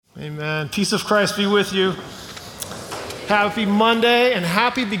Amen. Peace of Christ be with you. Happy Monday and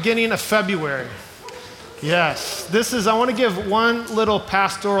happy beginning of February. Yes, I want to give one little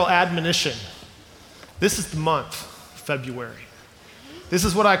pastoral admonition. This is the month, February. This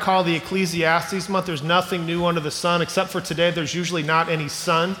is what I call the Ecclesiastes month. There's nothing new under the sun, except for today, there's usually not any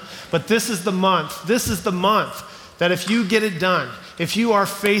sun. But this is the month that if you get it done, if you are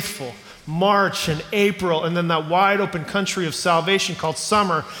faithful, March and April, and then that wide open country of salvation called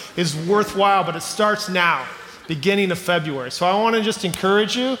summer is worthwhile, but it starts now, beginning of February. So I want to just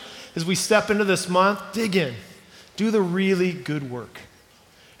encourage you as we step into this month, dig in, do the really good work.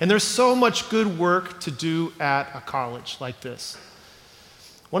 And there's so much good work to do at a college like this.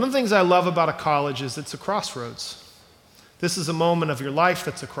 One of the things I love about a college is it's a crossroads. This is a moment of your life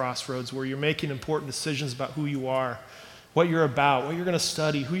that's a crossroads where you're making important decisions about who you are, what you're about, what you're going to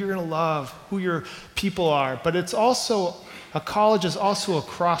study, who you're going to love, who your people are. But a college is also a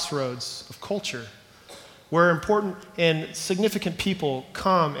crossroads of culture where important and significant people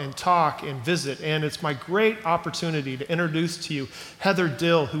come and talk and visit. And it's my great opportunity to introduce to you Heather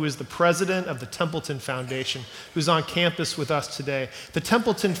Dill, who is the president of the Templeton Foundation, who's on campus with us today. The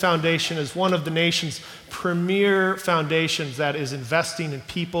Templeton Foundation is one of the nation's premier foundations that is investing in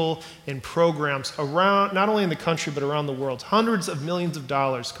people and programs around, not only in the country, but around the world. Hundreds of millions of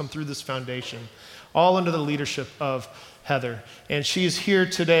dollars come through this foundation, all under the leadership of Heather. And she's here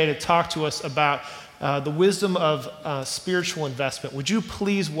today to talk to us about the wisdom of spiritual investment. Would you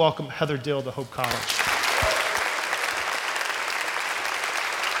please welcome Heather Dill to Hope College?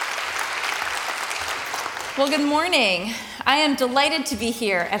 Well, good morning. I am delighted to be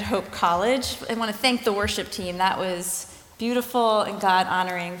here at Hope College. I want to thank the worship team. That was beautiful and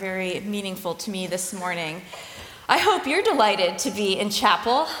God-honoring, very meaningful to me this morning. I hope you're delighted to be in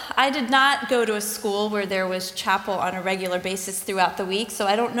chapel. I did not go to a school where there was chapel on a regular basis throughout the week, so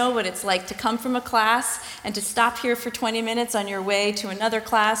I don't know what it's like to come from a class and to stop here for 20 minutes on your way to another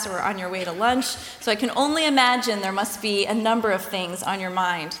class or on your way to lunch. So I can only imagine there must be a number of things on your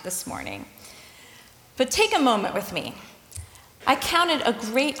mind this morning. But take a moment with me. I count it a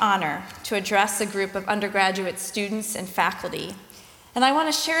great honor to address a group of undergraduate students and faculty. And I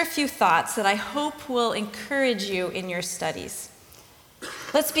want to share a few thoughts that I hope will encourage you in your studies.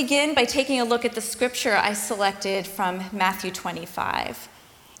 Let's begin by taking a look at the scripture I selected from Matthew 25.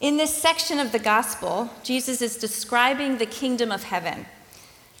 In this section of the gospel, Jesus is describing the kingdom of heaven.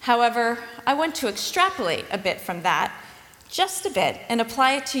 However, I want to extrapolate a bit from that, just a bit, and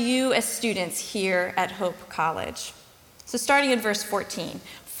apply it to you as students here at Hope College. So starting in verse 14.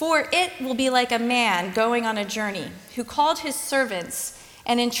 For it will be like a man going on a journey who called his servants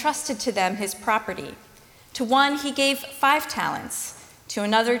and entrusted to them his property. To one he gave 5 talents, to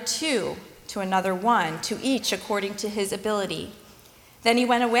another 2, to another 1, to each according to his ability. Then he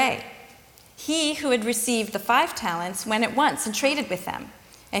went away. He who had received the 5 talents went at once and traded with them,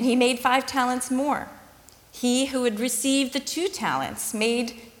 and he made 5 talents more. He who had received the 2 talents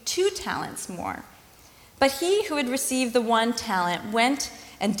made 2 talents more. But he who had received the 1 talent went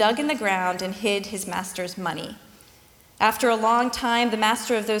and dug in the ground and hid his master's money. After a long time, the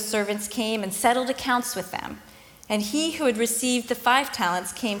master of those servants came and settled accounts with them. And he who had received the 5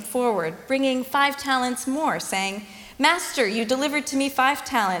 talents came forward, bringing 5 talents more, saying, Master, you delivered to me 5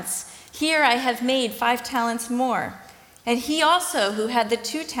 talents. Here I have made 5 talents more. And he also, who had the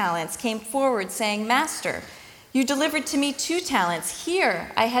 2 talents, came forward, saying, Master, you delivered to me 2 talents.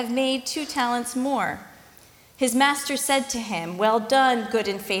 Here I have made 2 talents more. His master said to him, Well done, good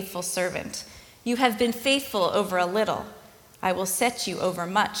and faithful servant. You have been faithful over a little. I will set you over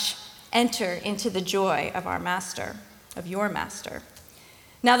much. Enter into the joy of your master.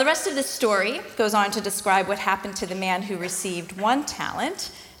 Now, the rest of the story goes on to describe what happened to the man who received 1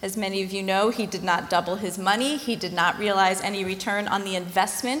 talent. As many of you know, he did not double his money. He did not realize any return on the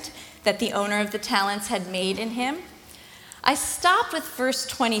investment that the owner of the talents had made in him. I stopped with verse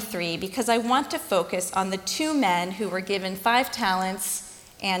 23 because I want to focus on the 2 men who were given 5 talents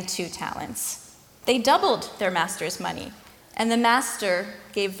and 2 talents. They doubled their master's money, and the master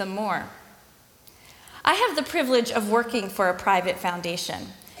gave them more. I have the privilege of working for a private foundation,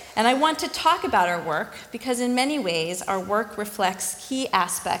 and I want to talk about our work because in many ways our work reflects key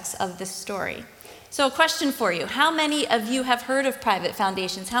aspects of this story. So a question for you. How many of you have heard of private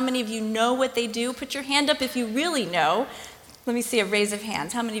foundations? How many of you know what they do? Put your hand up if you really know. Let me see a raise of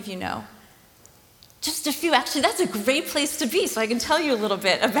hands. How many of you know? Just a few. Actually, that's a great place to be, so I can tell you a little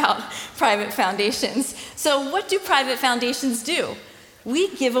bit about private foundations. So what do private foundations do?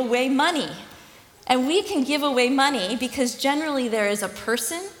 We give away money. And we can give away money because generally there is a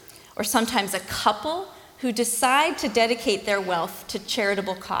person or sometimes a couple who decide to dedicate their wealth to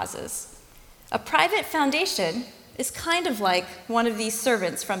charitable causes. A private foundation is kind of like one of these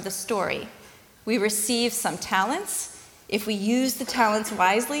servants from the story. We receive some talents. If we use the talents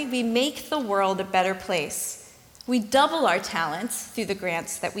wisely, we make the world a better place. We double our talents through the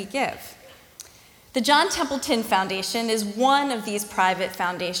grants that we give. The John Templeton Foundation is one of these private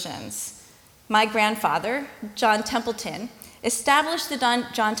foundations. My grandfather, John Templeton, established the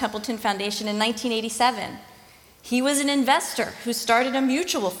John Templeton Foundation in 1987. He was an investor who started a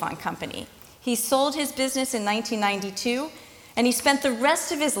mutual fund company. He sold his business in 1992, and he spent the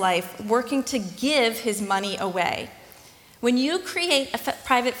rest of his life working to give his money away. When you create a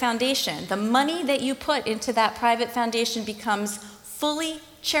private foundation, the money that you put into that private foundation becomes fully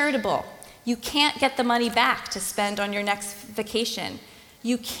charitable. You can't get the money back to spend on your next vacation.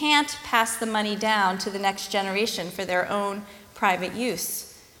 You can't pass the money down to the next generation for their own private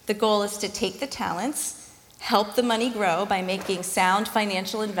use. The goal is to take the talents, help the money grow by making sound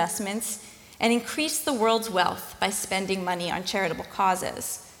financial investments, and increase the world's wealth by spending money on charitable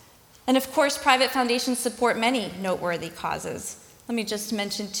causes. And of course, private foundations support many noteworthy causes. Let me just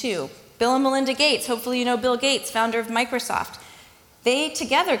mention two. Bill and Melinda Gates, hopefully you know Bill Gates, founder of Microsoft. They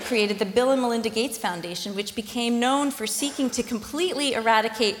together created the Bill and Melinda Gates Foundation, which became known for seeking to completely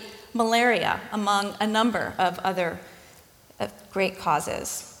eradicate malaria, among a number of other great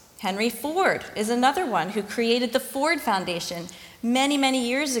causes. Henry Ford is another one who created the Ford Foundation many, many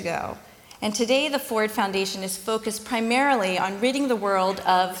years ago. And today the Ford Foundation is focused primarily on ridding the world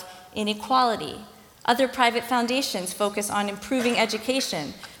of inequality. Other private foundations focus on improving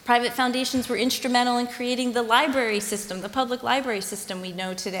education. Private foundations were instrumental in creating the library system, the public library system we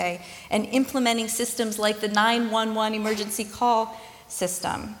know today, and implementing systems like the 911 emergency call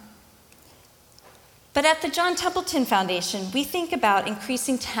system. But at the John Templeton Foundation, we think about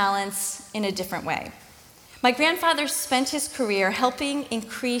increasing talents in a different way. My grandfather spent his career helping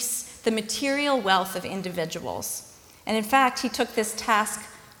increase the material wealth of individuals. And in fact, he took this task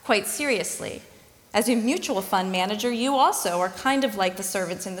quite seriously. As a mutual fund manager, you also are kind of like the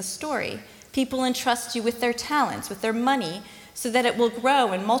servants in the story. People entrust you with their talents, with their money, so that it will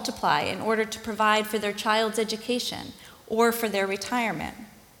grow and multiply in order to provide for their child's education or for their retirement.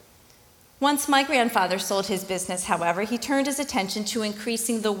 Once my grandfather sold his business, however, he turned his attention to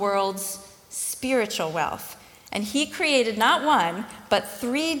increasing the world's spiritual wealth. And he created not one, but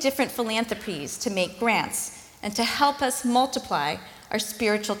 3 different philanthropies to make grants and to help us multiply our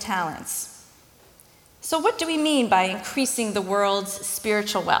spiritual talents. So what do we mean by increasing the world's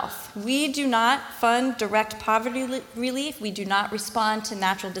spiritual wealth? We do not fund direct poverty relief. We do not respond to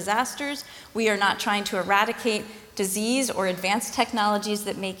natural disasters. We are not trying to eradicate disease or advance technologies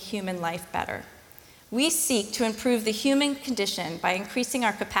that make human life better. We seek to improve the human condition by increasing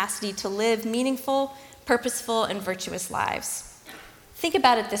our capacity to live meaningful, purposeful, and virtuous lives. Think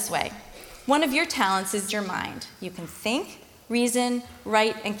about it this way. One of your talents is your mind. You can think, reason,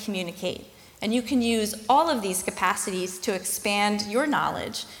 write, and communicate. And you can use all of these capacities to expand your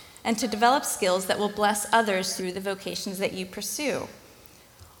knowledge and to develop skills that will bless others through the vocations that you pursue.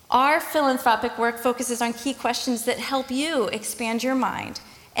 Our philanthropic work focuses on key questions that help you expand your mind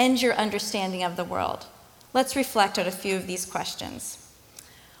and your understanding of the world. Let's reflect on a few of these questions.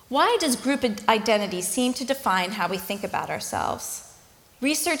 Why does group identity seem to define how we think about ourselves?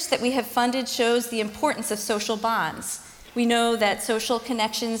 Research that we have funded shows the importance of social bonds. We know that social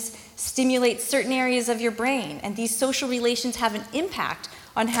connections stimulate certain areas of your brain, and these social relations have an impact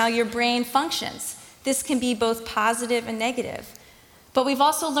on how your brain functions. This can be both positive and negative. But we've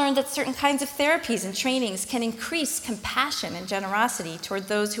also learned that certain kinds of therapies and trainings can increase compassion and generosity toward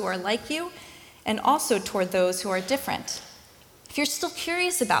those who are like you and also toward those who are different. If you're still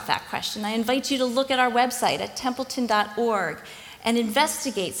curious about that question, I invite you to look at our website at templeton.org and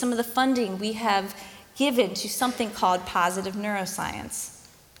investigate some of the funding we have given to something called positive neuroscience.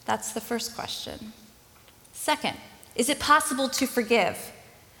 That's the first question. Second, is it possible to forgive?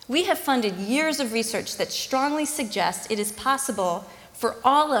 We have funded years of research that strongly suggests it is possible for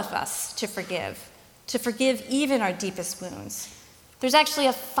all of us to forgive even our deepest wounds. There's actually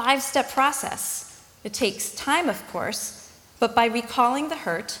a 5-step process. It takes time, of course, but by recalling the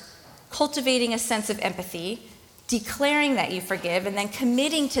hurt, cultivating a sense of empathy, declaring that you forgive, and then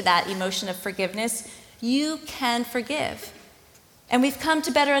committing to that emotion of forgiveness, you can forgive. And we've come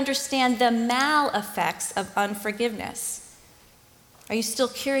to better understand the mal-effects of unforgiveness. Are you still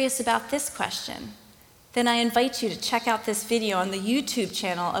curious about this question? Then I invite you to check out this video on the YouTube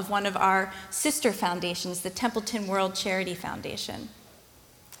channel of one of our sister foundations, the Templeton World Charity Foundation.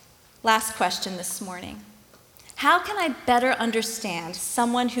 Last question this morning. How can I better understand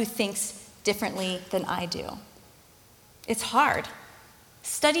someone who thinks differently than I do. It's hard.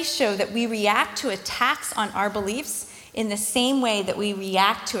 Studies show that we react to attacks on our beliefs in the same way that we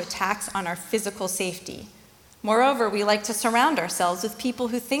react to attacks on our physical safety. Moreover, we like to surround ourselves with people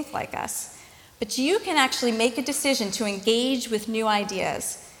who think like us. But you can actually make a decision to engage with new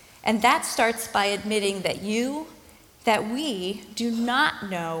ideas, and that starts by admitting that we do not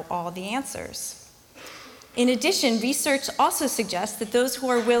know all the answers. In addition, research also suggests that those who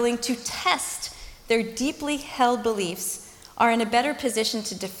are willing to test their deeply held beliefs are in a better position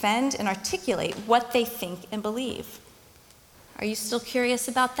to defend and articulate what they think and believe. Are you still curious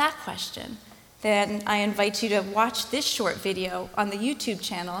about that question? Then I invite you to watch this short video on the YouTube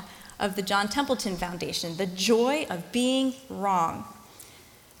channel of the John Templeton Foundation, The Joy of Being Wrong.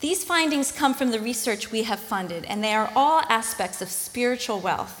 These findings come from the research we have funded, and they are all aspects of spiritual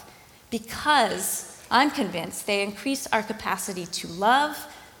wealth because I'm convinced they increase our capacity to love,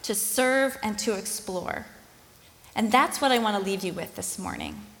 to serve, and to explore. And that's what I want to leave you with this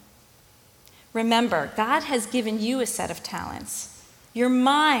morning. Remember, God has given you a set of talents. Your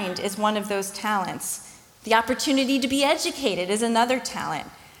mind is one of those talents. The opportunity to be educated is another talent.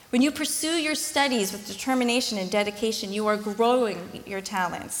 When you pursue your studies with determination and dedication, you are growing your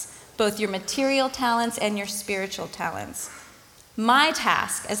talents, both your material talents and your spiritual talents. My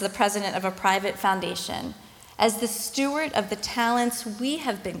task as the president of a private foundation, as the steward of the talents we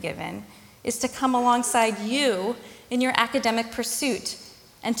have been given, is to come alongside you in your academic pursuit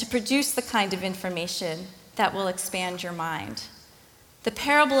and to produce the kind of information that will expand your mind. The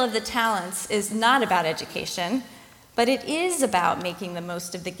parable of the talents is not about education, but it is about making the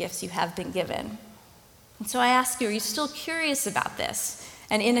most of the gifts you have been given. And so I ask you, are you still curious about this?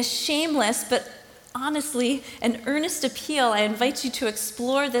 And in a shameless, but honestly an earnest appeal, I invite you to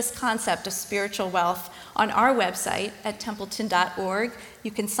explore this concept of spiritual wealth on our website at templeton.org.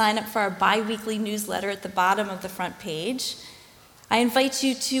 You can sign up for our bi-weekly newsletter at the bottom of the front page. I invite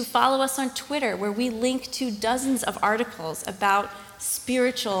you to follow us on Twitter, where we link to dozens of articles about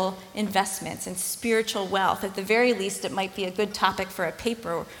spiritual investments and spiritual wealth. At the very least, it might be a good topic for a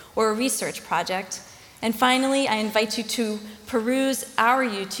paper or a research project. And finally, I invite you to peruse our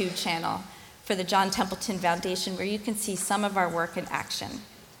YouTube channel for the John Templeton Foundation, where you can see some of our work in action.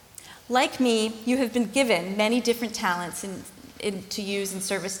 Like me, you have been given many different talents to use in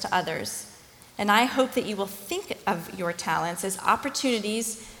service to others. And I hope that you will think of your talents as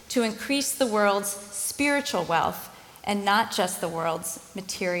opportunities to increase the world's spiritual wealth and not just the world's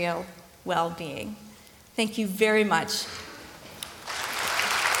material well-being. Thank you very much.